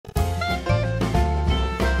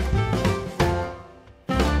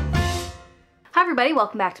Hi everybody,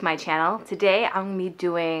 welcome back to my channel. Today I'm going to be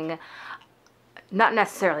doing, not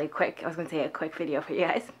necessarily quick, I was going to say a quick video for you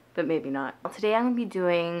guys, but maybe not. Today I'm going to be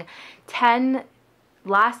doing 10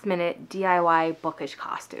 last minute DIY bookish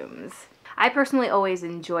costumes. I personally always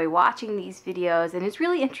enjoy watching these videos, and it's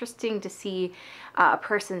really interesting to see a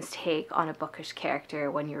person's take on a bookish character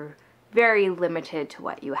when you're very limited to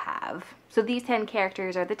what you have. So these 10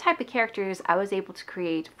 characters are the type of characters I was able to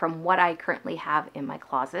create from what I currently have in my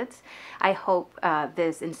closet. I hope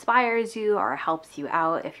this inspires you or helps you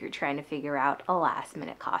out if you're trying to figure out a last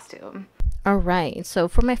minute costume. Alright, so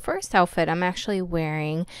for my first outfit, I'm actually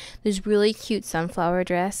wearing this really cute sunflower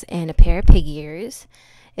dress and a pair of pig ears.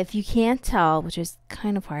 If you can't tell, which is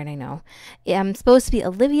kind of hard, I know, I'm supposed to be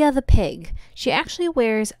Olivia the pig. She actually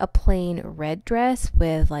wears a plain red dress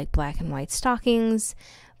with like black and white stockings,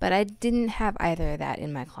 but I didn't have either of that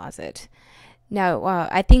in my closet. Now,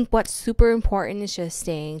 I think what's super important is just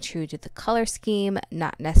staying true to the color scheme,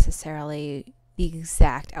 not necessarily the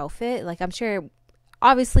exact outfit. Like, I'm sure,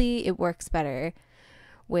 obviously, it works better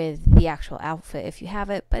with the actual outfit if you have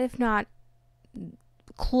it, but if not,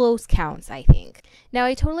 close counts, I think. Now,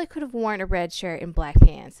 I totally could have worn a red shirt and black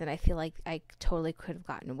pants, and I feel like I totally could have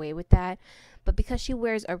gotten away with that. But because she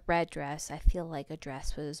wears a red dress, I feel like a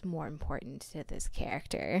dress was more important to this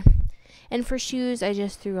character. And for shoes, I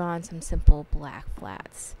just threw on some simple black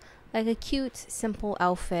flats. Like a cute, simple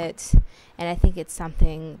outfit, and I think it's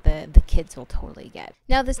something that the kids will totally get.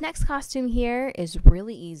 Now, this next costume here is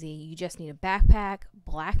really easy. You just need a backpack,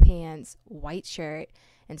 black pants, white shirt,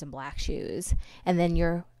 and some black shoes, and then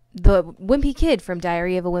you're the wimpy kid from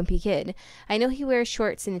Diary of a Wimpy Kid. I know he wears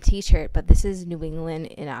shorts and a t-shirt, but this is New England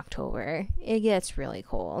in October. It gets really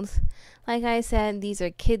cold. Like I said, these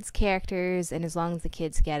are kids' characters, and as long as the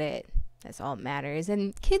kids get it, that's all that matters.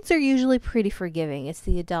 And kids are usually pretty forgiving. It's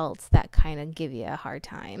the adults that kind of give you a hard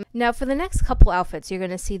time. Now, for the next couple outfits, you're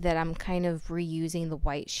going to see that I'm kind of reusing the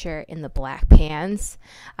white shirt and the black pants.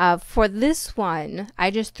 For this one,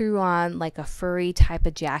 I just threw on like a furry type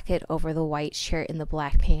of jacket over the white shirt and the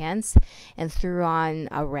black pants, and threw on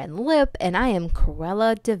a red lip, and I am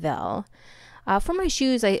Cruella de Vil. For my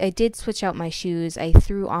shoes, I did switch out my shoes. I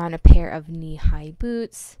threw on a pair of knee-high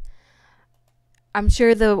boots. I'm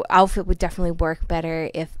sure the outfit would definitely work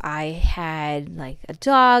better if I had like a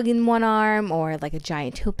dog in one arm or like a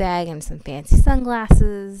giant tote bag and some fancy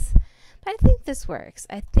sunglasses. But I think this works.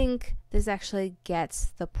 I think this actually gets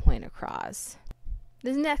the point across.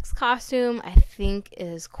 This next costume I think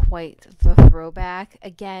is quite the throwback.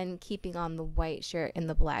 Again, keeping on the white shirt and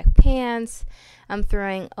the black pants. I'm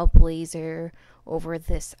throwing a blazer over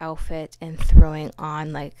this outfit and throwing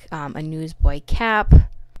on like a newsboy cap.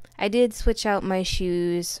 I did switch out my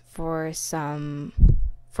shoes for some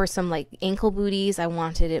like ankle booties. I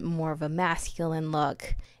wanted it more of a masculine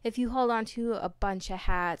look. If you hold on to a bunch of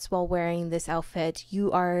hats while wearing this outfit,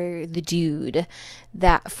 you are the dude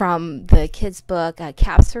that from the kids' book,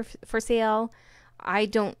 Caps for Sale. I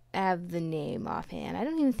don't have the name offhand. I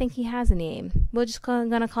don't even think he has a name. We're just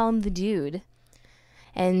gonna call him the dude.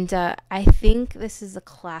 And I think this is a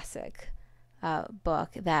classic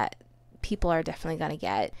book that people are definitely going to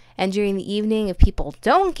get. And during the evening, if people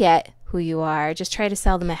don't get who you are, just try to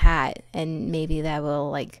sell them a hat, and maybe that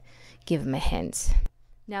will like give them a hint.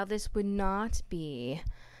 Now, this would not be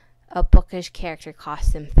a bookish character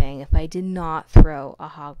costume thing if I did not throw a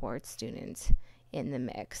Hogwarts student in the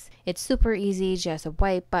mix. It's super easy, just a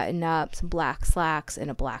white button up, some black slacks,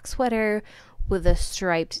 and a black sweater with a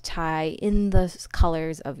striped tie in the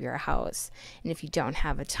colors of your house. And if you don't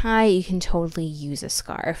have a tie, you can totally use a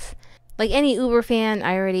scarf. Like any Uber fan,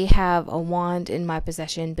 I already have a wand in my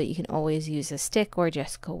possession, but you can always use a stick or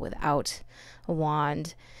just go without a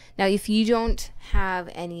wand. Now, if you don't have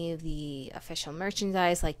any of the official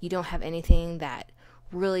merchandise, like you don't have anything that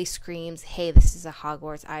really screams, hey, this is a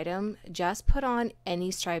Hogwarts item, just put on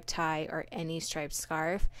any striped tie or any striped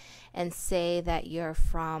scarf and say that you're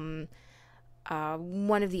from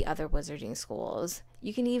one of the other wizarding schools.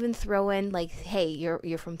 You can even throw in like, hey,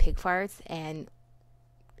 you're from Pig Farts, and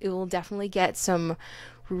it will definitely get some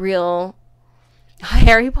real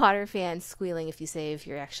Harry Potter fans squealing if you say if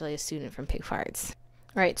you're actually a student from Pig Farts.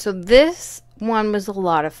 Alright, so this one was a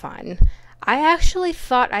lot of fun. I actually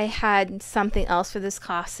thought I had something else for this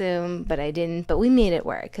costume, but I didn't. But we made it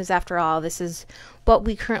work, because after all, this is what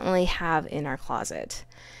we currently have in our closet.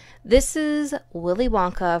 This is Willy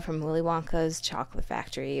Wonka from Willy Wonka's Chocolate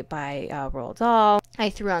Factory by Roald Dahl.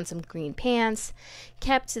 I threw on some green pants,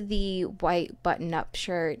 kept the white button-up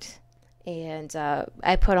shirt, and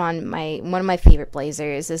I put on one of my favorite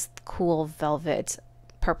blazers, this cool velvet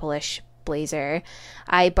purplish blazer.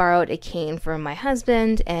 I borrowed a cane from my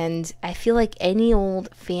husband, and I feel like any old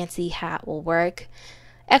fancy hat will work.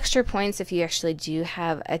 Extra points if you actually do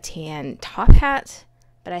have a tan top hat,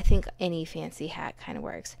 but I think any fancy hat kind of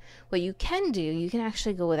works. What you can do, you can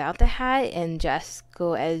actually go without the hat and just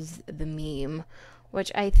go as the meme,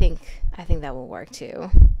 which I think that will work too.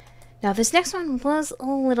 Now this next one was a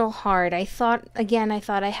little hard. I thought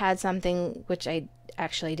I had something, which I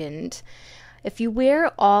actually didn't. If you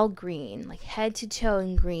wear all green, like head to toe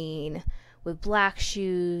in green, with black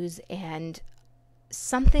shoes and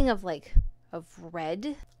something of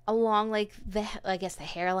red along like the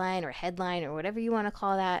hairline or headline or whatever you want to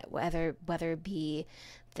call that, whether it be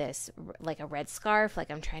this like a red scarf like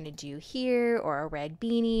I'm trying to do here, or a red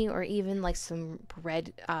beanie, or even like some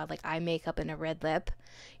red like eye makeup and a red lip,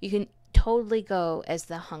 you can totally go as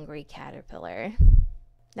the hungry caterpillar.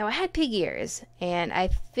 Now I had pig ears, and I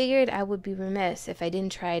figured I would be remiss if I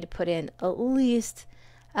didn't try to put in at least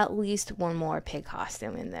one more pig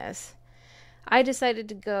costume in this. I decided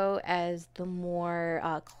to go as the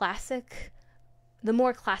more classic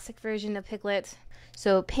version of Piglet.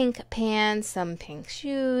 So pink pants, some pink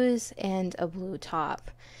shoes, and a blue top.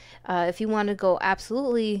 If you want to go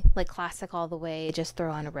absolutely like classic all the way, just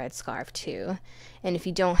throw on a red scarf too. And if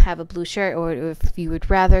you don't have a blue shirt, or if you would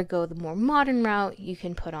rather go the more modern route, you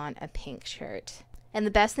can put on a pink shirt. And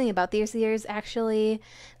the best thing about these ears, actually,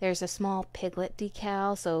 there's a small Piglet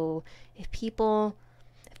decal, so if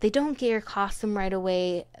they don't get your costume right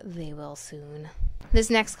away, they will soon. This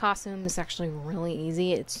next costume is actually really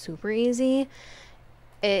easy. It's super easy.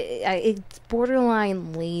 It's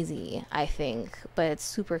borderline lazy, I think, but it's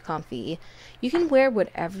super comfy. You can wear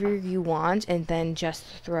whatever you want and then just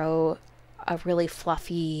throw a really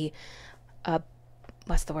fluffy,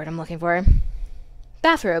 what's the word I'm looking for?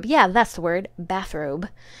 Bathrobe. Yeah, that's the word. Bathrobe.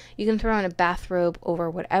 You can throw on a bathrobe over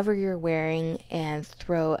whatever you're wearing and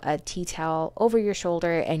throw a tea towel over your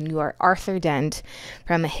shoulder, and you are Arthur Dent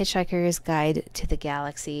from A Hitchhiker's Guide to the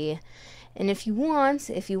Galaxy. And if you want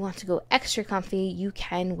to go extra comfy, you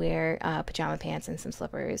can wear pajama pants and some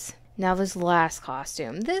slippers. Now this last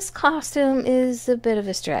costume. This costume is a bit of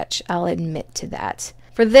a stretch, I'll admit to that.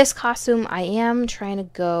 For this costume, I am trying to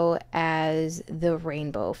go as the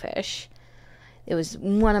rainbow fish. It was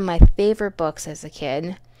one of my favorite books as a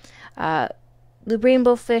kid. The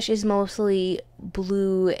rainbow fish is mostly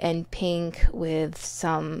blue and pink with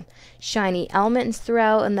some shiny elements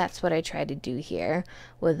throughout, and that's what I tried to do here,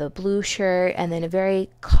 with a blue shirt and then a very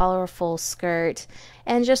colorful skirt,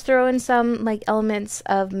 and just throw in some like elements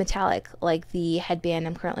of metallic, like the headband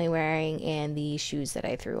I'm currently wearing and the shoes that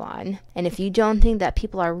I threw on. And if you don't think that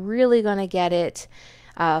people are really gonna get it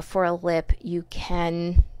for a lip, you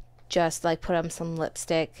can just like put on some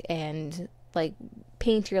lipstick and like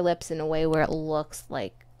paint your lips in a way where it looks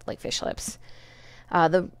like fish lips.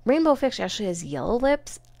 The rainbow fish actually has yellow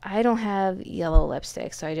lips. I don't have yellow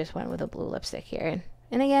lipstick, so I just went with a blue lipstick here.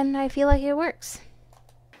 And again, I feel like it works.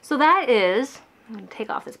 So that is, I'm going to take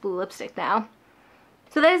off this blue lipstick now.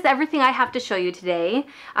 So that is everything I have to show you today.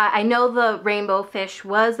 I know the rainbow fish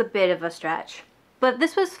was a bit of a stretch, but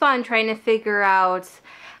this was fun trying to figure out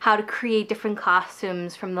how to create different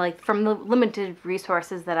costumes from the limited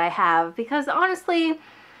resources that I have. Because honestly,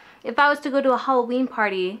 if I was to go to a Halloween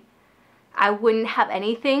party, I wouldn't have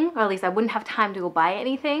anything, or at least I wouldn't have time to go buy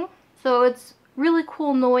anything. So it's really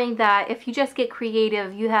cool knowing that if you just get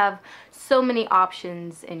creative, you have so many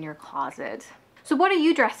options in your closet. So what are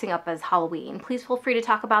you dressing up as Halloween? Please feel free to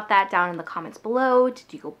talk about that down in the comments below.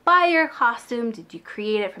 Did you go buy your costume? Did you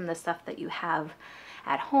create it from the stuff that you have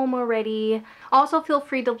at home already? Also feel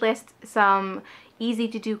free to list some easy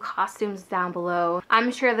to do costumes down below.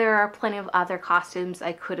 I'm sure there are plenty of other costumes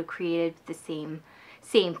I could have created with the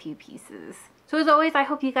same few pieces. So as always, I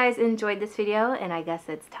hope you guys enjoyed this video, and I guess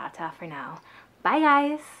it's ta-ta for now. Bye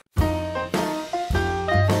guys!